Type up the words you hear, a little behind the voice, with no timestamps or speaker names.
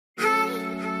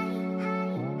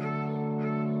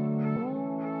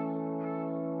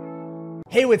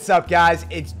Hey, what's up guys?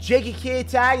 It's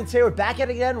SirTagCR and today we're back at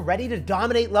it again, ready to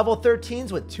dominate level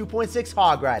 13s with 2.6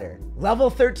 HOG Rider. Level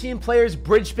 13 players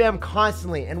bridge spam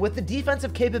constantly, and with the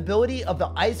defensive capability of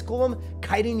the Ice Golem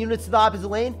kiting units to the opposite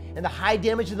lane and the high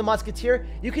damage of the Musketeer,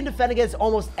 you can defend against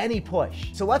almost any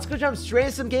push. So let's go jump straight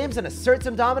into some games and assert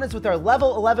some dominance with our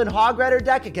level 11 HOG Rider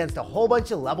deck against a whole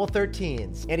bunch of level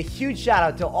 13s. And a huge shout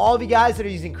out to all of you guys that are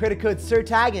using credit code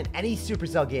SirTag in any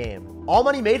Supercell game. All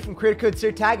money made from credit code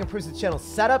SirTag improves the channel's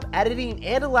setup, editing,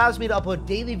 and allows me to upload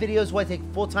daily videos while I take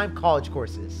full-time college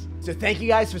courses. So thank you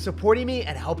guys for supporting me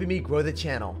and helping me grow the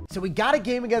channel. So we got a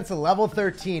game against a level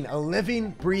 13, a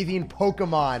living, breathing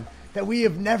Pokemon that we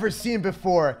have never seen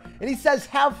before. And he says,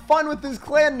 have fun with his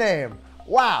clan name.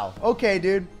 Wow. Okay,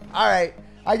 dude. All right.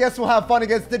 I guess we'll have fun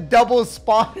against the double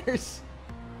spawners.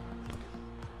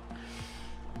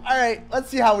 All right, let's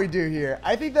see how we do here.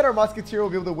 I think that our Musketeer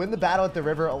will be able to win the battle at the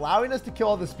river, allowing us to kill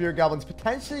all the Spear Goblins,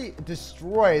 potentially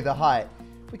destroy the hut.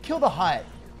 If we kill the hut,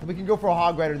 then we can go for a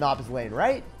HOG Rider in the opposite lane,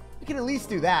 right? We can at least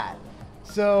do that.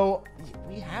 So,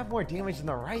 we have more damage in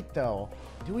the right, though.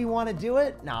 Do we want to do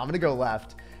it? No, I'm going to go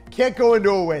left. Can't go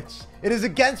into a witch. It is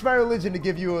against my religion to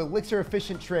give you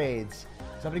elixir-efficient trades.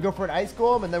 So I'm going to go for an Ice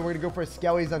Golem, and then we're going to go for a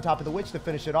Skellies on top of the witch to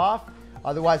finish it off.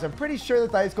 Otherwise, I'm pretty sure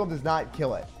that the Ice Golem does not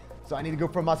kill it. So I need to go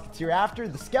for a Musketeer after.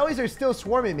 The Skellies are still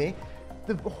swarming me.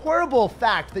 The horrible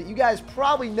fact that you guys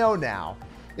probably know now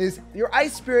is your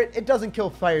Ice Spirit, it doesn't kill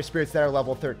Fire Spirits that are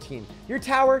level 13. Your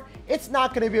Tower, it's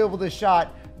not going to be able to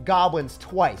shot Goblins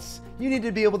twice. You need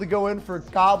to be able to go in for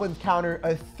Goblins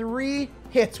counter 3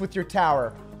 hits with your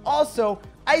Tower. Also,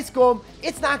 Ice Golem,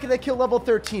 it's not going to kill level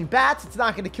 13 Bats. It's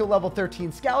not going to kill level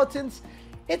 13 Skeletons.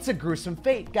 It's a gruesome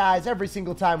fate, guys. Every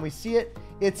single time we see it,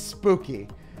 it's spooky.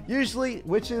 Usually,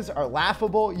 witches are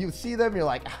laughable. You see them, you're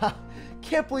like,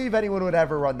 can't believe anyone would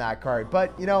ever run that card.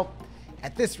 But, you know,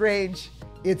 at this range,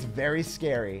 it's very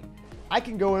scary. I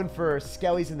can go in for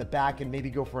Skellies in the back and maybe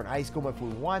go for an Ice Golem if we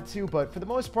want to. But for the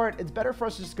most part, it's better for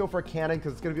us to just go for a cannon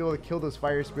because it's going to be able to kill those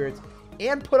Fire Spirits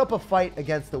and put up a fight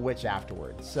against the witch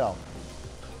afterwards. So,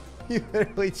 you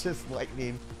literally just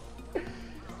lightning.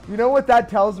 You know what that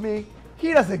tells me?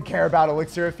 He doesn't care about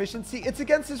elixir efficiency. It's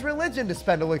against his religion to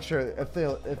spend elixir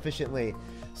efficiently.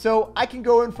 So I can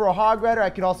go in for a HOG Rider.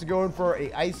 I can also go in for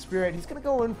a Ice Spirit. He's going to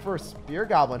go in for a Spear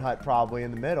Goblin Hut probably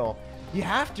in the middle. You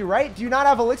have to, right? Do you not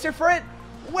have elixir for it?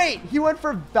 Wait, he went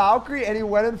for Valkyrie and he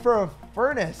went in for a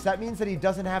Furnace. That means that he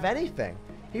doesn't have anything.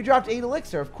 He dropped 8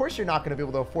 elixir. Of course you're not going to be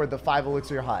able to afford the 5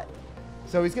 elixir hut.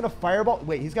 So he's going to Fireball.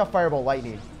 Wait, he's got Fireball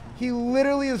Lightning. He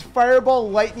literally is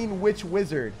Fireball Lightning Witch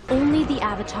Wizard. Only the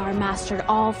Avatar mastered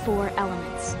all 4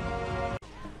 elements.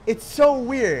 It's so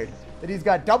weird that he's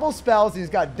got double spells, he's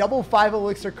got double 5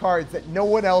 elixir cards that no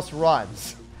one else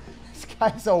runs. This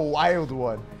guy's a wild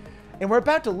one. And we're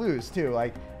about to lose too.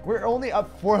 Like, we're only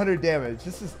up 400 damage.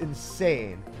 This is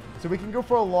insane. So we can go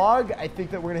for a log. I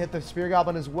think that we're going to hit the Spear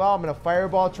Goblin as well. I'm going to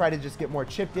Fireball, try to just get more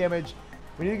chip damage.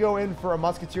 We need to go in for a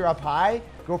Musketeer up high,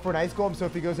 go for an Ice Golem, so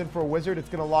if he goes in for a Wizard, it's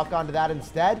going to lock onto that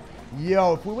instead.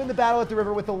 Yo, if we win the battle at the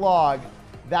river with a log,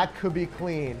 that could be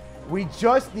clean. We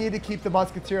just need to keep the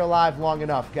Musketeer alive long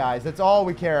enough, guys. That's all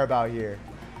we care about here.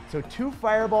 So 2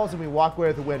 Fireballs and we walk away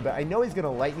with the win, but I know he's going to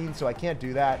Lightning, so I can't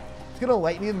do that. He's going to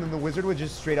Lightning, and then the Wizard would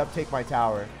just straight up take my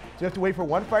tower. So you have to wait for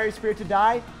 1 Fire Spirit to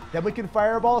die, then we can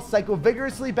Fireball, cycle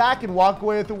vigorously back, and walk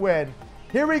away with the win.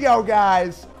 Here we go,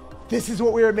 guys. This is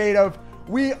what we are made of.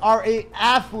 We are an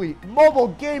athlete, mobile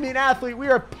gaming athlete. We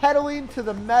are pedaling to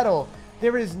the metal.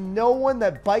 There is no one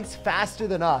that bikes faster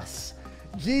than us.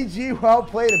 GG, well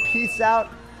played, and peace out.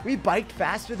 We biked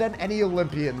faster than any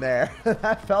Olympian there.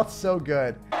 That felt so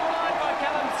good.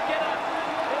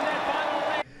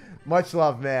 Much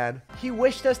love, man. He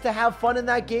wished us to have fun in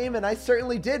that game, and I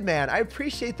certainly did, man. I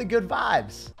appreciate the good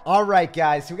vibes. All right,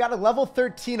 guys, so we got a level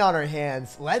 13 on our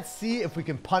hands. Let's see if we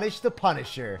can punish the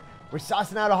Punisher. We're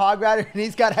saucing out a HOG Rider, and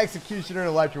he's got Executioner and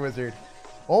Electro Wizard.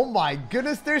 Oh my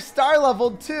goodness, they're star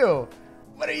leveled too.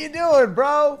 What are you doing,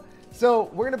 bro? So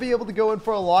we're going to be able to go in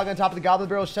for a log on top of the Goblin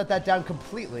Barrel, shut that down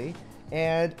completely.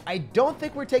 And I don't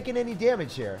think we're taking any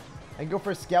damage here. I can go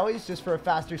for Skellies just for a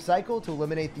faster cycle to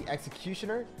eliminate the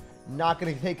Executioner. Not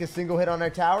going to take a single hit on our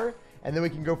tower. And then we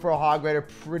can go for a HOG Rider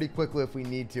pretty quickly if we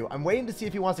need to. I'm waiting to see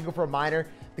if he wants to go for a Miner.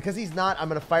 Because he's not, I'm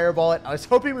going to Fireball it. I was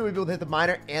hoping we would be able to hit the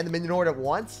Miner and the Minion Horde at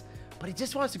once. But he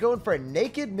just wants to go in for a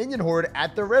naked Minion Horde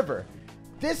at the river.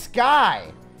 This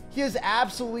guy, he has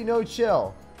absolutely no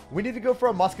chill. We need to go for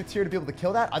a Musketeer to be able to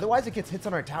kill that. Otherwise, it gets hits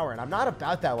on our tower, and I'm not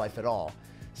about that life at all.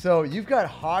 So you've got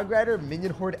HOG Rider,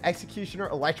 Minion Horde, Executioner,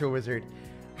 Electro Wizard.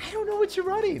 I don't know what you're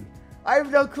running. I have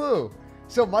no clue.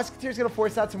 So Musketeer's going to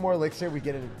force out some more elixir. We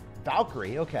get a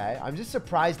Valkyrie, okay. I'm just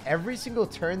surprised every single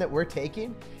turn that we're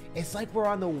taking, it's like we're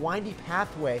on the windy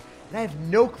pathway, and I have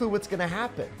no clue what's going to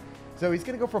happen. So he's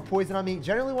going to go for poison on me.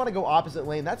 Generally want to go opposite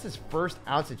lane. That's his first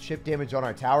ounce of chip damage on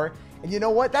our tower. And you know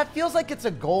what? That feels like it's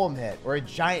a golem hit or a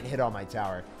giant hit on my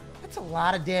tower. That's a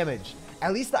lot of damage.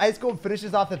 At least the Ice Golem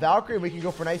finishes off the Valkyrie, and we can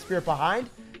go for an Ice Spirit behind.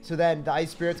 So then the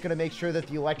Ice Spirit's going to make sure that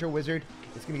the Electro Wizard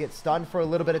is going to get stunned for a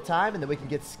little bit of time, and then we can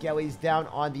get Skellies down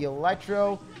on the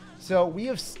Electro. So we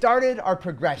have started our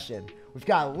progression. We've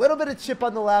got a little bit of chip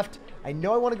on the left. I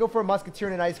know I want to go for a Musketeer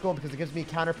and an Ice Golem because it gives me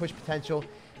counter push potential.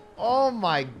 Oh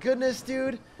my goodness,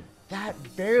 dude. That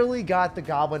barely got the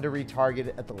Goblin to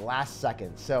retarget at the last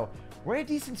second. So we're in a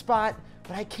decent spot,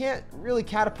 but I can't really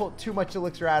catapult too much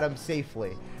elixir at him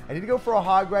safely. I need to go for a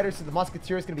Hog Rider, so the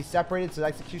Musketeer is going to be separated, so the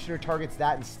Executioner targets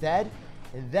that instead.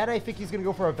 And then I think he's going to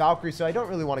go for a Valkyrie, so I don't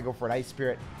really want to go for an Ice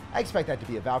Spirit. I expect that to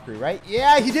be a Valkyrie, right?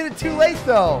 Yeah, he did it too late,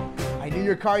 though. I knew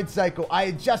your card cycle. I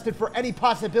adjusted for any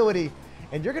possibility.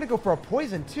 And you're going to go for a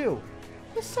poison, too.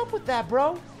 What's up with that,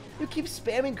 bro? You keep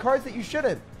spamming cards that you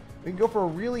shouldn't. We can go for a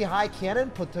really high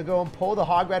cannon to go and pull the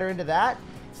Hog Rider into that.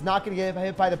 It's not going to get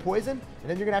hit by the poison, and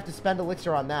then you're going to have to spend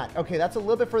elixir on that. Okay, that's a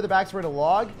little bit further back, so we're in a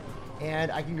log,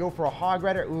 and I can go for a Hog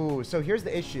Rider. Ooh, so here's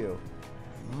the issue.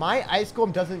 My Ice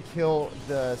Golem doesn't kill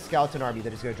the skeleton army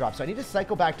that is going to drop, so I need to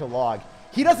cycle back to log.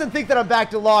 He doesn't think that I'm back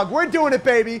to log. We're doing it,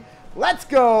 baby. Let's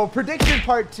go. Prediction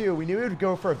part 2. We knew we would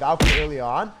go for a Valkyrie early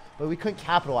on, but we couldn't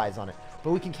capitalize on it.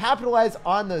 But we can capitalize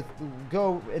on the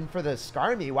go in for the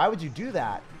Skarmy. Why would you do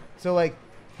that? So, like,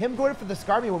 him going for the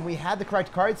Skarmy when we had the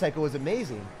correct card cycle was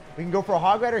amazing. We can go for a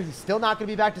Hog Rider. He's still not going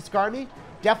to be back to Skarmy.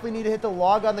 Definitely need to hit the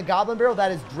log on the Goblin Barrel.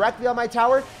 That is directly on my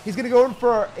tower. He's going to go in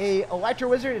for a Electro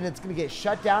Wizard, and it's going to get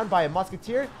shut down by a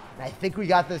Musketeer. And I think we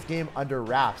got this game under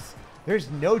wraps.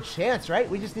 There's no chance, right?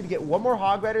 We just need to get one more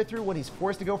Hog Rider through when he's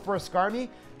forced to go for a Skarmy,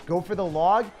 go for the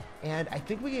log, and I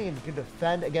think we can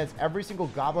defend against every single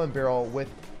Goblin Barrel with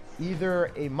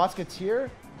either a Musketeer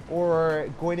or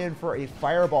going in for a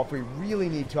Fireball if we really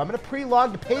need to. I'm going to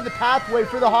pre-log to pay the pathway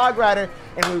for the Hog Rider,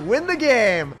 and we win the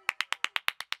game.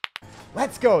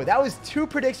 Let's go. That was 2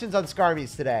 predictions on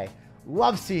Skarmies today.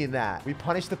 Love seeing that. We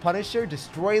punish the Punisher,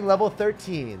 destroying level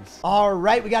 13s. All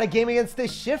right, we got a game against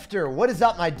this Shifter. What is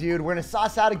up, my dude? We're going to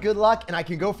sauce out a good luck, and I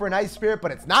can go for an Ice Spirit, but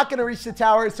it's not going to reach the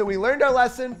tower, so we learned our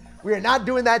lesson. We are not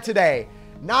doing that today.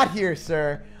 Not here,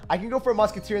 sir. I can go for a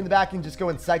Musketeer in the back and just go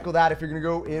and cycle that if you're going to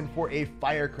go in for a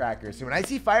Firecracker. So when I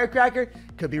see Firecracker,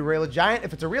 could be Royale Giant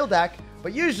if it's a real deck,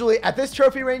 but usually at this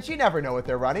trophy range, you never know what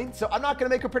they're running, so I'm not going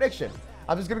to make a prediction.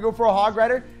 I'm just going to go for a Hog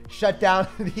Rider, shut down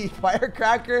the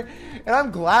Firecracker, and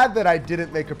I'm glad that I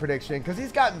didn't make a prediction because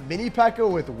he's got Mini P.E.K.K.A.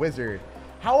 with Wizard.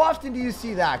 How often do you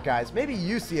see that, guys? Maybe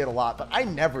you see it a lot, but I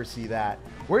never see that.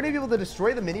 We're going to be able to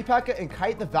destroy the Mini P.E.K.K.A. and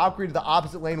kite the Valkyrie to the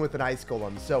opposite lane with an Ice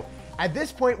Golem. So at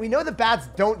this point, we know the bats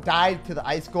don't die to the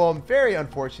Ice Golem. Very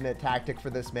unfortunate tactic for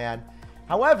this man.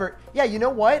 However, yeah, you know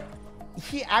what?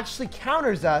 He actually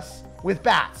counters us with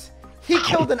bats. He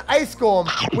killed an Ice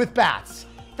Golem with bats.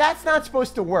 That's not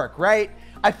supposed to work, right?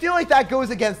 I feel like that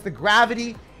goes against the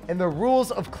gravity and the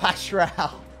rules of Clash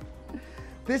Royale.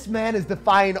 This man is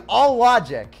defying all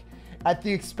logic at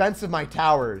the expense of my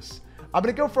towers. I'm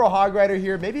going to go for a Hog Rider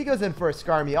here. Maybe he goes in for a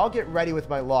Skarmy. I'll get ready with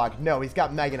my log. No, he's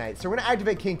got Mega Knight. So we're going to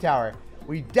activate King Tower.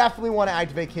 We definitely want to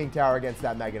activate King Tower against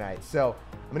that Mega Knight. So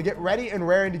I'm going to get ready and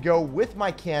raring to go with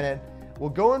my cannon. We'll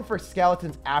go in for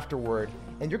skeletons afterward.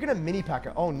 And you're going to Mini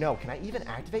P.E.K.K.A. Oh, no. Can I even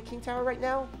activate King Tower right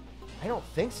now? I don't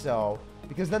think so.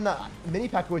 Because then the Mini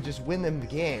P.E.K.K.A. would just win them the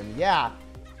game. Yeah.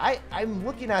 I'm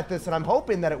looking at this and I'm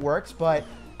hoping that it works, but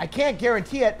I can't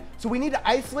guarantee it. So we need to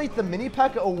isolate the Mini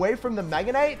P.E.K.K.A. away from the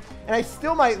Mega Knight, and I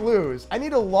still might lose. I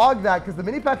need to log that because the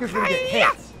Mini P.E.K.K.A. is going to get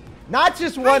hit. Not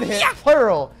just one hit,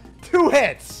 plural. 2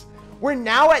 hits. We're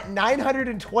now at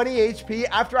 920 HP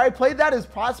after I played that as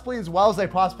possibly as well as I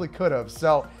possibly could have.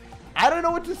 So I don't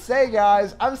know what to say,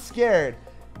 guys. I'm scared.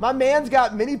 My man's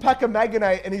got Mini P.E.K.K.A. Mega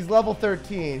Knight, and he's level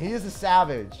 13. He is a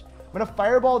savage. I'm going to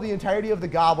fireball the entirety of the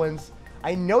goblins.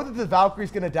 I know that the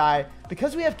Valkyrie's going to die.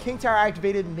 Because we have King Tower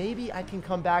activated, maybe I can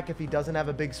come back if he doesn't have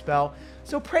a big spell.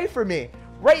 So pray for me.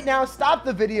 Right now, stop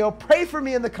the video. Pray for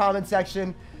me in the comment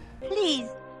section. Please,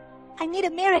 I need a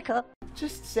miracle.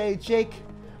 Just say, Jake,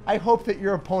 I hope that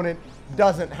your opponent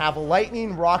doesn't have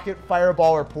lightning, rocket,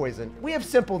 fireball, or poison. We have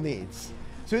simple needs.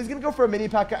 So he's going to go for a Mini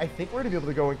P.E.K.K.A. I think we're going to be able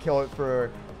to go and kill it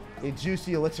for a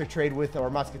juicy elixir trade with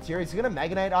our Musketeer. He's going to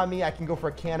Mega Knight on me. I can go for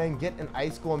a cannon, get an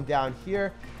Ice Golem down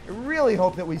here. I really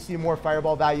hope that we see more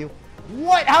fireball value.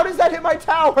 What? How does that hit my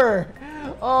tower?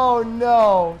 Oh,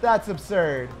 no. That's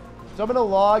absurd. So I'm going to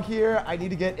log here. I need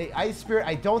to get an Ice Spirit.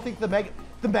 I don't think the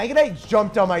Mega Knight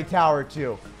jumped on my tower,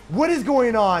 too. What is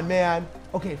going on, man?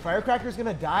 Okay, Firecracker's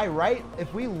gonna die, right?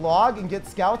 If we log and get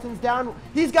skeletons down,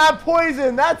 he's got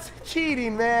poison. That's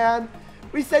cheating, man.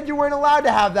 We said you weren't allowed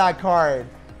to have that card.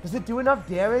 Does it do enough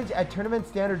damage? At tournament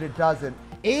standard, it doesn't.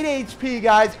 8 HP,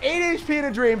 guys. 8 HP in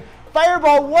a dream.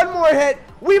 Fireball, one more hit.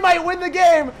 We might win the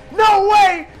game. No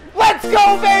way. Let's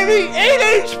go, baby.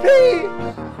 8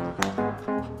 HP.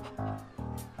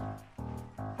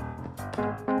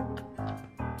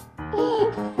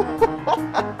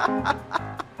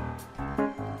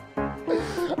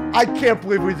 I can't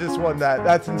believe we just won that.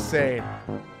 That's insane.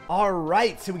 All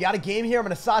right, so we got a game here. I'm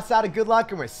going to sauce out a good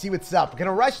luck, and we're going to see what's up. We're going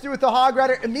to rush through with the Hog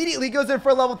Rider. Immediately goes in for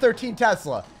a level 13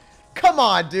 Tesla. Come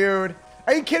on, dude.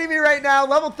 Are you kidding me right now?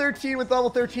 Level 13 with level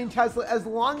 13 Tesla. As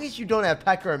long as you don't have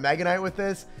P.E.K.K.A. or Mega Knight with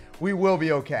this, we will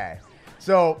be okay.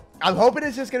 So I'm hoping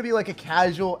it's just going to be like a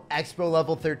casual Expo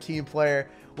level 13 player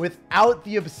without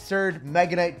the absurd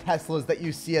Mega Knight Teslas that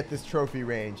you see at this trophy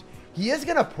range. He is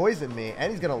going to poison me,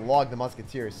 and he's going to log the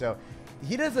Musketeer. So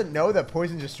he doesn't know that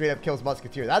poison just straight up kills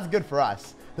Musketeer. That's good for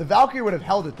us. The Valkyrie would have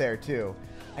held it there too.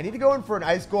 I need to go in for an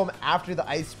Ice Golem after the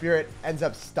Ice Spirit ends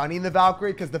up stunning the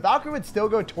Valkyrie, because the Valkyrie would still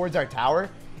go towards our tower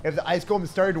if the Ice Golem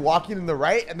started walking in the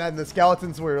right and then the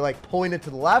skeletons were like pulling it to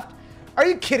the left. Are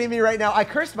you kidding me right now? I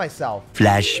cursed myself.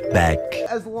 Flashback.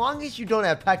 As long as you don't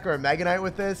have P.E.K.K.A. or Mega Knight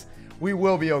with this, we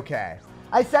will be okay.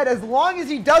 I said as long as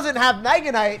he doesn't have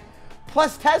Mega Knight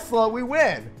plus Tesla, we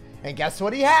win. And guess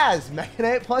what he has? Mega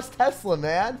Knight plus Tesla,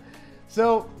 man.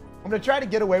 So I'm going to try to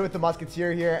get away with the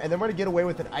Musketeer here, and then we're going to get away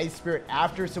with an Ice Spirit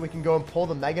after so we can go and pull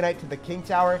the Mega Knight to the King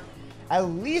Tower. At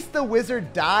least the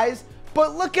Wizard dies,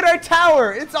 but look at our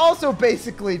tower. It's also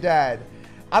basically dead.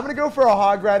 I'm going to go for a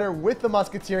Hog Rider with the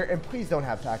Musketeer, and please don't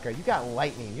have P.E.K.K.A. You got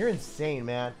lightning. You're insane,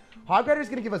 man. Hog Rider's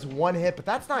going to give us one hit, but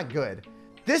that's not good.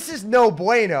 This is no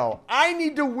bueno. I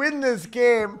need to win this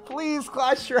game. Please,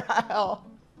 Clash Royale.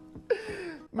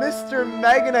 Mr.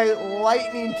 Mega Knight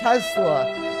Lightning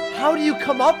Tesla. How do you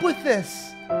come up with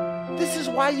this? This is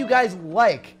why you guys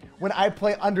like when I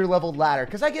play underleveled ladder,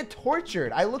 because I get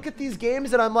tortured. I look at these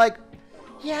games and I'm like,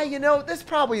 yeah, you know, this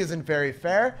probably isn't very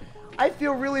fair. I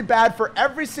feel really bad for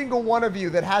every single one of you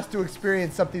that has to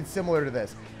experience something similar to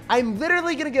this. I'm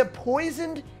literally going to get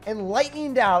poisoned and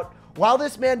lightninged out while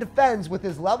this man defends with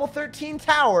his level 13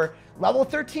 tower, level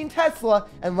 13 Tesla,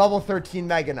 and level 13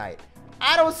 Mega Knight.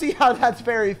 I don't see how that's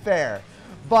very fair.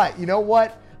 But you know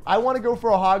what? I want to go for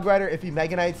a Hog Rider. If he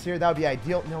Mega Knights here, that would be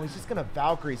ideal. No, he's just going to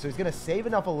Valkyrie, so he's going to save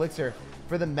enough elixir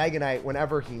for the Mega Knight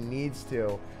whenever he needs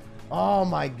to. Oh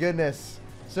my goodness.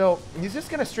 So he's just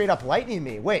going to straight up lightning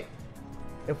me. Wait.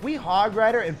 If we Hog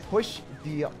Rider and push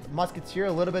the Musketeer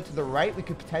a little bit to the right, we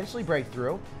could potentially break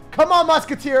through. Come on,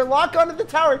 Musketeer. Lock onto the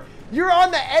tower. You're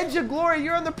on the edge of glory.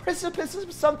 You're on the precipice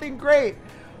of something great.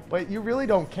 But you really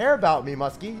don't care about me,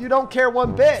 Muskie. You don't care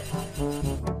one bit.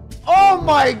 Oh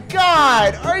my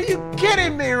God. Are you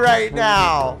kidding me right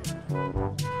now?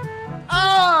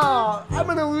 Oh, I'm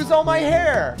going to lose all my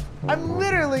hair. I'm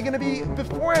literally going to be,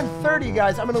 before I'm 30,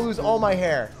 guys, I'm going to lose all my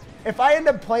hair. If I end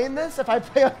up playing this, if I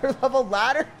play under level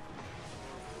ladder,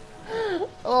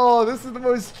 oh, this is the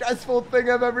most stressful thing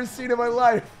I've ever seen in my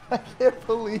life. I can't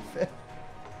believe it.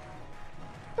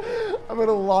 I'm at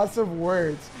a loss of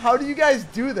words. How do you guys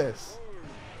do this?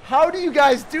 How do you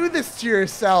guys do this to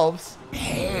yourselves?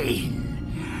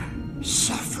 Pain.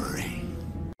 Suffering.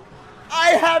 I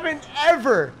haven't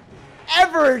ever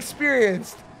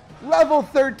experienced level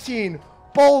 13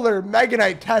 Bowler Mega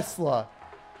Knight Tesla.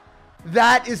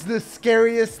 That is the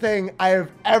scariest thing I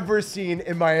have ever seen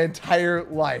in my entire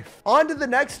life. On to the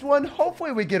next one.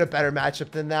 Hopefully we get a better matchup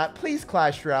than that. Please,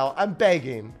 Clash Royale. I'm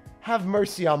begging. Have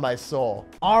mercy on my soul.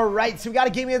 All right, so we got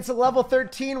a game against a level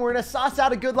 13. We're going to sauce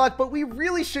out a good luck, but we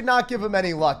really should not give him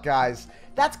any luck, guys.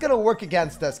 That's going to work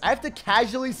against us. I have to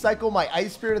casually cycle my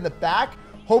Ice Spirit in the back,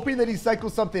 hoping that he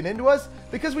cycles something into us,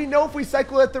 because we know if we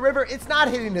cycle at the river, it's not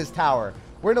hitting his tower.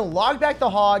 We're going to log back the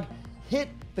Hog, hit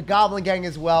the Goblin Gang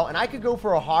as well, and I could go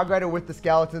for a Hog Rider with the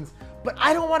skeletons, but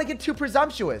I don't want to get too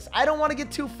presumptuous. I don't want to get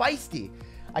too feisty.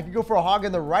 I could go for a Hog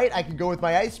on the right. I could go with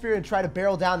my Ice Spirit and try to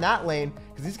barrel down that lane,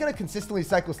 because he's going to consistently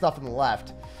cycle stuff in the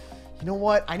left. You know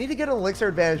what? I need to get an elixir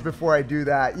advantage before I do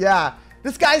that. Yeah,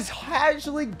 this guy's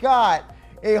actually got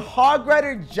a Hog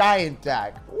Rider Giant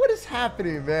deck. What is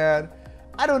happening, man?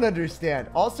 I don't understand.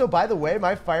 Also, by the way,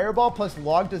 my Fireball plus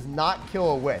Log does not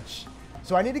kill a witch.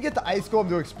 So I need to get the Ice Golem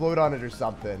to explode on it or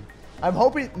something. I'm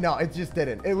hoping... No, it just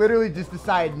didn't. It literally just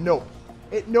decided nope.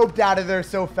 It noped out of there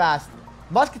so fast.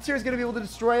 Musketeer is going to be able to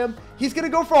destroy him. He's going to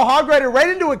go for a Hog Rider right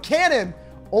into a cannon.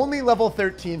 Only level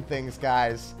 13 things,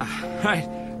 guys.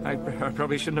 I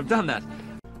probably shouldn't have done that.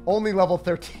 Only level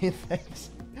 13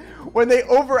 things. when they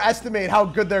overestimate how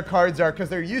good their cards are because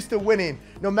they're used to winning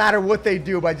no matter what they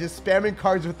do by just spamming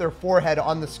cards with their forehead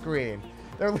on the screen.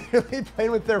 They're literally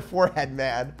playing with their forehead,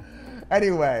 man.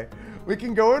 Anyway, we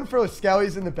can go in for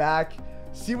skellies in the back,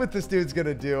 see what this dude's going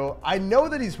to do. I know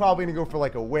that he's probably going to go for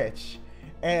like a witch.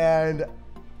 And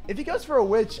if he goes for a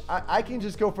witch, I can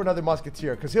just go for another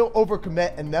musketeer because he'll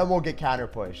overcommit and then we'll get counter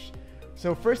push.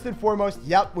 So first and foremost,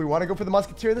 yep, we want to go for the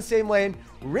musketeer in the same lane.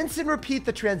 Rinse and repeat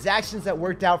the transactions that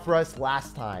worked out for us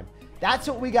last time. That's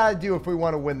what we got to do if we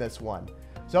want to win this one.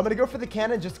 So I'm going to go for the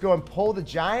cannon, just go and pull the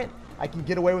giant. I can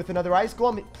get away with another ice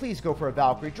golem. Please go for a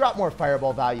Valkyrie. Drop more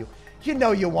fireball value. You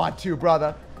know you want to,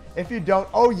 brother. If you don't,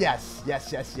 oh yes,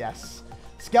 yes, yes, yes.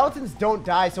 Skeletons don't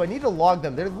die, so I need to log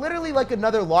them. They're literally like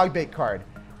another log bait card,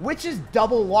 which is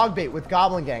double log bait with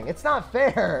Goblin Gang. It's not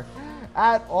fair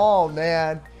at all,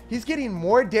 man. He's getting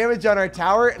more damage on our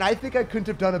tower, and I think I couldn't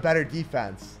have done a better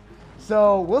defense.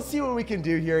 So we'll see what we can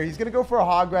do here. He's going to go for a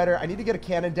Hog Rider. I need to get a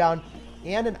cannon down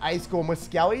and an ice golem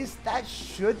with skellies. That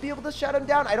should be able to shut him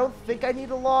down. I don't think I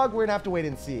need a log. We're going to have to wait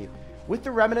and see. With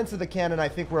the remnants of the cannon, I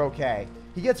think we're okay.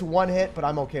 He gets one hit, but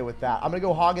I'm okay with that. I'm going to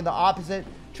go hog in the opposite.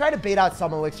 Try to bait out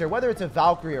some elixir, whether it's a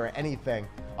Valkyrie or anything.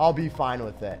 I'll be fine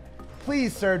with it.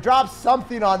 Please, sir, drop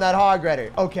something on that Hog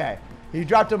Rider. Okay. He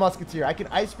dropped a musketeer. I can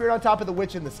ice spirit on top of the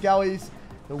witch and the skellies.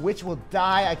 The witch will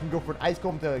die. I can go for an ice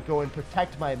golem to go and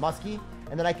protect my muskie.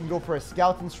 And then I can go for a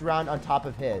skeleton surround on top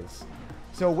of his.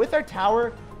 So with our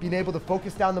tower being able to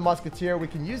focus down the musketeer, we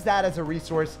can use that as a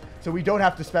resource so we don't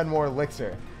have to spend more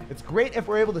elixir. It's great if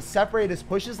we're able to separate his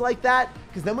pushes like that,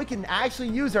 because then we can actually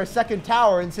use our second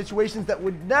tower in situations that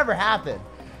would never happen.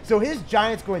 So his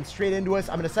giant's going straight into us.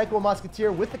 I'm going to cycle a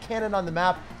musketeer with the cannon on the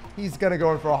map. He's going to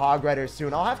go in for a Hog Rider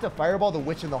soon. I'll have to fireball the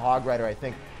witch and the Hog Rider, I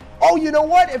think. Oh, you know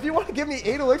what? If you want to give me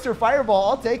 8 elixir fireball,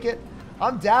 I'll take it.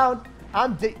 I'm down.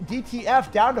 I'm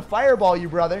DTF, down to fireball you,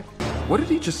 brother. What did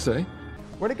he just say?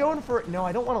 We're going to go in for... No,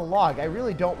 I don't want to log. I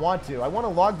really don't want to. I want to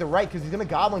log the right because he's going to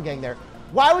Goblin Gang there.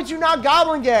 Why would you not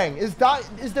Goblin Gang? Is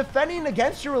defending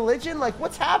against your religion? Like,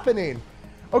 what's happening?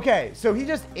 Okay, so he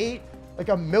just ate like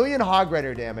 1,000,000 Hog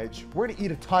Rider damage. We're going to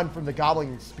eat a ton from the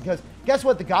Goblins because guess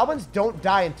what? The Goblins don't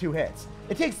die in 2 hits.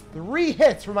 It takes 3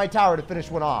 hits for my tower to finish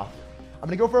one off. I'm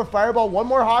going to go for a fireball. One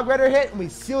more Hog Rider hit and we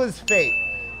seal his fate.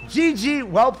 GG,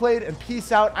 well played, and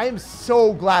peace out. I am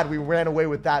so glad we ran away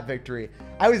with that victory.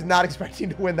 I was not expecting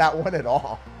to win that one at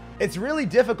all. It's really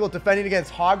difficult defending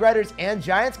against Hog Riders and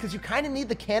Giants because you kind of need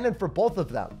the cannon for both of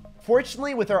them.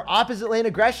 Fortunately, with our opposite lane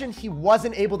aggression, he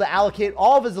wasn't able to allocate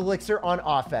all of his elixir on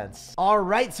offense. All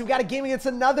right, so we got a game against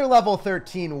another level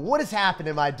 13. What is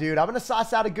happening, my dude? I'm going to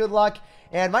sauce out a good luck,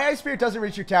 and my Ice Spirit doesn't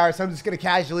reach your tower, so I'm just going to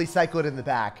casually cycle it in the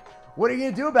back. What are you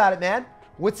going to do about it, man?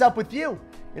 What's up with you?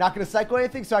 You're not going to cycle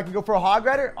anything, so I can go for a Hog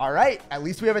Rider? All right, at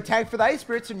least we have a tank for the Ice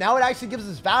Spirit, so now it actually gives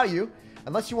us value,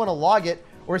 unless you want to log it.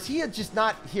 Or is he just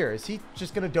not here? Is he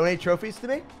just going to donate trophies to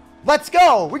me? Let's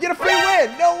go! We get a free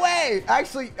win! No way!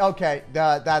 Actually, okay,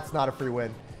 that's not a free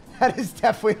win. That is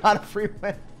definitely not a free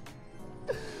win.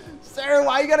 Sir,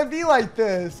 why you gotta be like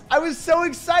this? I was so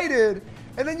excited,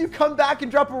 and then you come back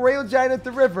and drop a rail giant at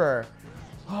the river.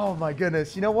 Oh my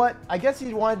goodness, you know what? I guess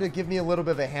he wanted to give me a little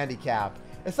bit of a handicap.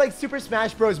 It's like Super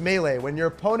Smash Bros. Melee. When your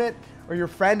opponent or your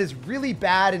friend is really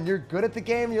bad and you're good at the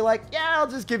game, you're like, yeah, I'll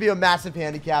just give you a massive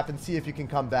handicap and see if you can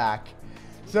come back.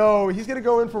 So he's going to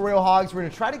go in for Royal Hogs. We're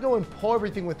going to try to go and pull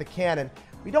everything with the cannon.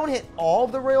 We don't hit all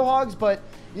of the Royal Hogs, but,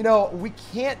 you know, we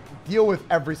can't deal with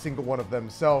every single one of them.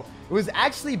 So it was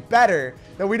actually better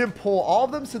that we didn't pull all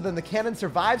of them, so then the cannon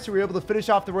survived, so we were able to finish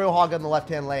off the Royal Hog on the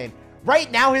left-hand lane. Right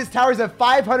now, his tower's at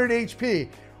 500 HP.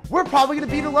 We're probably going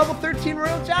to beat a level 13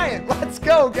 Royal Giant. Let's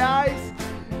go, guys.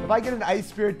 If I get an Ice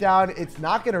Spirit down, it's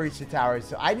not going to reach the tower,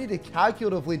 so I need to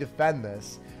calculatively defend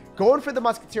this. Going for the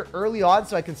Musketeer early on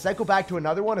so I can cycle back to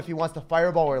another one if he wants to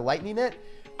Fireball or Lightning it.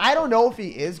 I don't know if he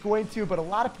is going to, but a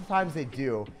lot of times they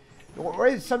do.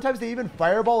 Or sometimes they even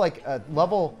Fireball like a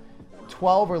level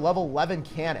 12 or level 11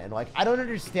 cannon. Like, I don't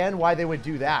understand why they would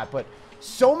do that, but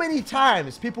so many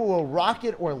times people will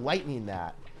Rocket or Lightning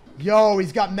that. Yo,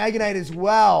 he's got Mega Knight as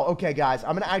well. Okay, guys,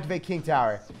 I'm going to activate King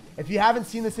Tower. If you haven't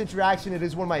seen this interaction, it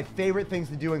is one of my favorite things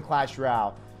to do in Clash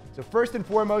Royale. So first and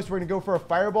foremost, we're going to go for a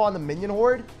Fireball on the Minion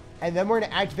Horde, and then we're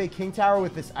going to activate King Tower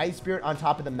with this Ice Spirit on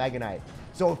top of the Mega Knight.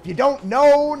 So if you don't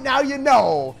know, now you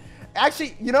know.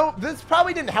 Actually, you know, this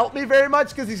probably didn't help me very much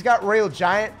because he's got Royal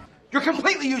Giant. You're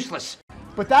completely useless.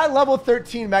 But that level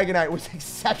 13 Mega Knight was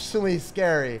exceptionally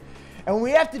scary. And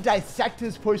we have to dissect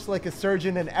his push like a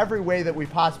surgeon in every way that we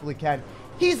possibly can.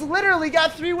 He's literally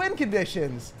got 3 win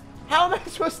conditions. How am I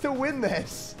supposed to win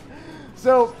this?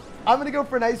 So I'm going to go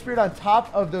for an Ice Spirit on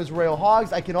top of those Royal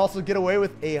Hogs. I can also get away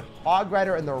with a Hog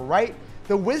Rider on the right.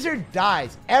 The Wizard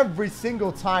dies every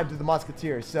single time to the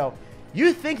Musketeer. So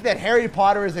you think that Harry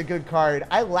Potter is a good card.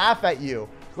 I laugh at you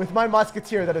with my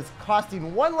Musketeer that is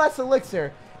costing 1 less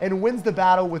elixir and wins the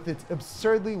battle with its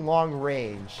absurdly long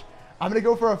range. I'm going to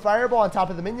go for a Fireball on top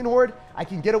of the Minion Horde. I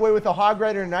can get away with a Hog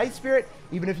Rider and an Ice Spirit.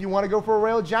 Even if you want to go for a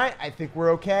Royal Giant, I think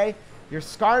we're okay. You're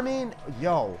Scarming.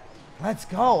 Yo, let's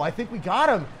go. I think we got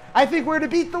him. I think we're to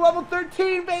beat the level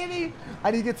 13, baby.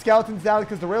 I need to get Skeletons down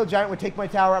because the Royal Giant would take my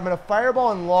tower. I'm going to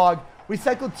Fireball and Log. We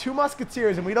cycled 2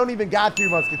 Musketeers, and we don't even got 3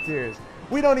 Musketeers.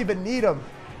 We don't even need them.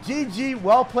 GG,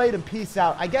 well played, and peace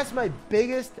out. I guess my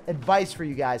biggest advice for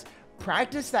you guys,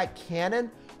 practice that cannon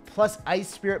plus Ice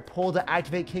Spirit pull to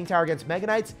activate King Tower against Mega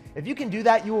Knights. If you can do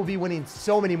that, you will be winning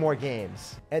so many more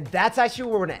games. And that's actually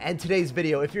where we're going to end today's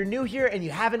video. If you're new here and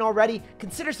you haven't already,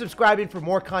 consider subscribing for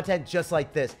more content just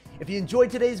like this. If you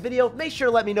enjoyed today's video, make sure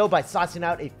to let me know by saucing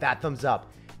out a fat thumbs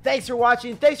up. Thanks for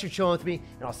watching, thanks for chilling with me,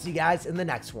 and I'll see you guys in the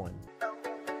next one.